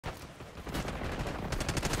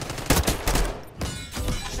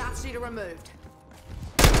Leader removed.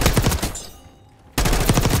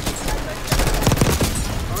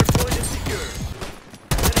 Hardpoint is secure.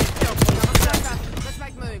 Let's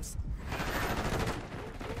make moves.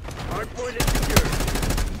 Hardpoint is secure.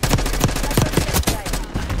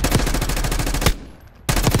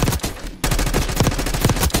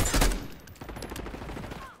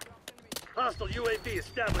 Hostile UAV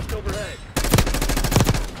established overhead.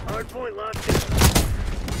 Hardpoint locked in.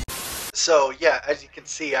 So yeah, as you can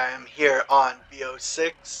see, I am here on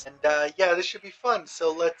BO6, and yeah, this should be fun.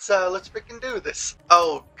 So let's freaking do this.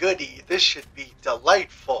 Oh goody, this should be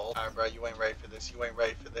delightful. Alright, bro, you ain't ready for this. You ain't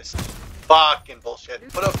ready for this. Fucking bullshit.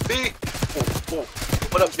 What up, B? Ooh, ooh.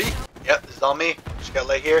 What up, B? Yep, this is all me. Just gotta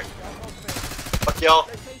lay here. Fuck y'all.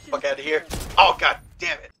 Fuck out of here. Oh god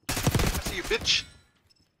damn it! I see you, bitch.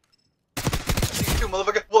 I see you too,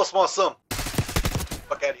 motherfucker. Who else wants some?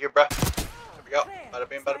 Fuck out of here, bro. There we go. Bada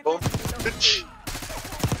bing, bada boom. Bitch.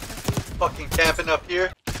 Fucking camping up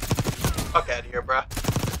here. Fuck out of here, bruh.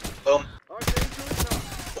 Boom.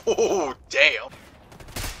 Oh, damn.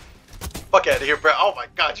 Fuck out of here, bruh. Oh my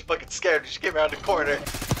god, you fucking scared. You just came around the corner.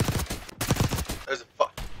 There's a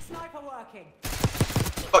Sniper working.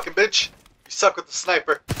 fucking bitch. You suck with the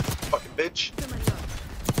sniper. Fucking bitch.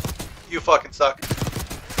 You fucking suck.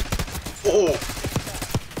 Oh.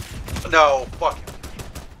 No, fucking.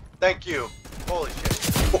 Thank you. Holy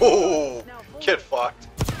shit. Oh, get fucked.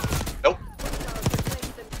 Nope.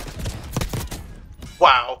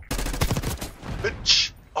 Wow.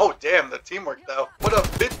 Bitch. Oh, damn, the teamwork, though. What up,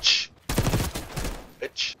 bitch?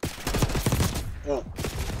 Bitch. Ooh.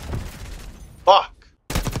 Fuck.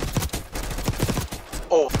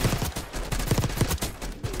 Oh.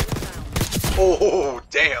 Oh,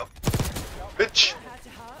 damn. Bitch.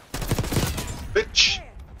 Bitch.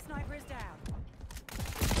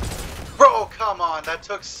 Bro, come on, that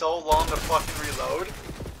took so long to fucking reload.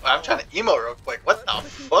 I'm trying to emo real quick. What the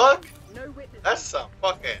fuck? That's some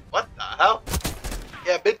fucking, what the hell?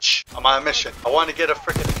 Yeah, bitch, I'm on a mission. I want to get a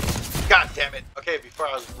freaking, god damn it. Okay, before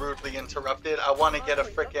I was rudely interrupted, I want to get a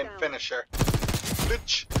freaking finisher.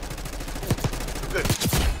 Bitch. Too good.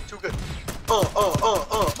 Too good.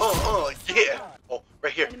 Yeah. Oh,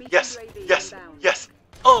 right here. Yes, yes, yes.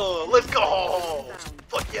 Oh, let's go!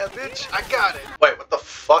 Fuck yeah, bitch! I got it! Wait, what the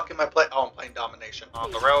fuck am I playing? Oh, I'm playing Domination.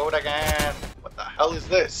 On the road again! What the hell is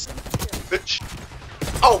this? Bitch!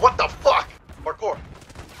 Oh, what the fuck? Parkour!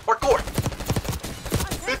 Parkour!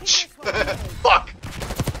 Bitch! Fuck!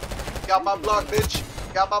 Got my block, bitch!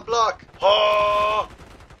 Got my block! Oh!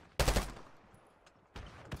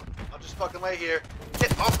 I'll just fucking lay here.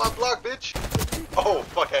 Get off my block, bitch! Oh,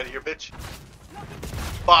 fuck out of here, bitch!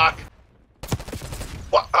 Fuck!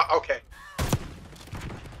 What? Okay.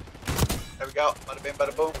 There we go. Bada bing,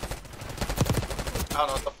 bada boom. I don't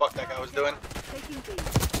know what the fuck that guy was doing. There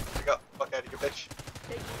we go. Fuck out of here, bitch.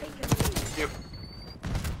 You.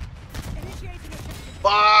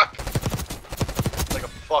 Fuck! It's like a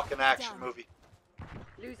fucking action movie.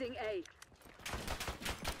 Losing A.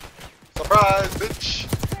 Surprise, bitch!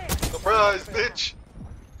 Surprise, bitch!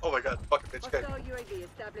 Oh my god, fucking bitch. Okay.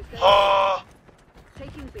 Oh!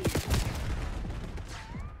 Taking B.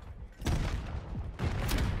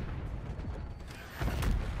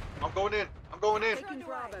 I'm going in. I'm going in.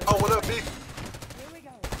 Oh, what up, B?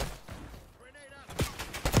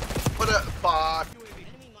 What up? Fuck.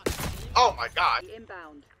 Oh my god.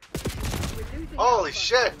 Holy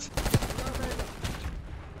shit.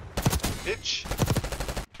 Bitch.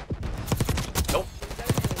 Nope.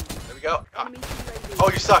 There we go. Ah. Oh,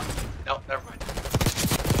 you suck. No, never mind.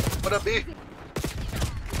 What up, B?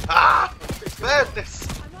 Ah! Madness.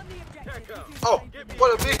 Oh,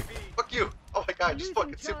 what up, B? Fuck you. Oh my god, just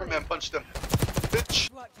fucking Superman punched him. Bitch.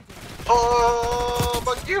 Oh,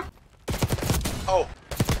 fuck you. Oh.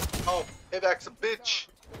 Oh, payback's a bitch.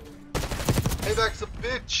 Payback's a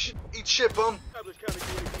bitch. Eat shit, bum.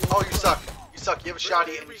 Oh, you suck. You suck. You have a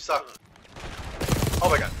shotty and you suck. Oh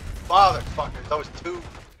my god. Motherfuckers. Those two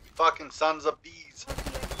fucking sons of bees.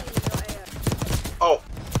 Oh.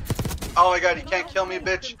 Oh my god, you can't kill me,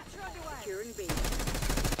 bitch.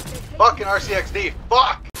 Fucking RCXD.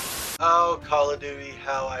 Fuck. Oh, Call of Duty,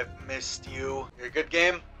 how I've missed you. You're a good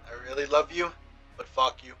game. I really love you, but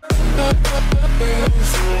fuck you.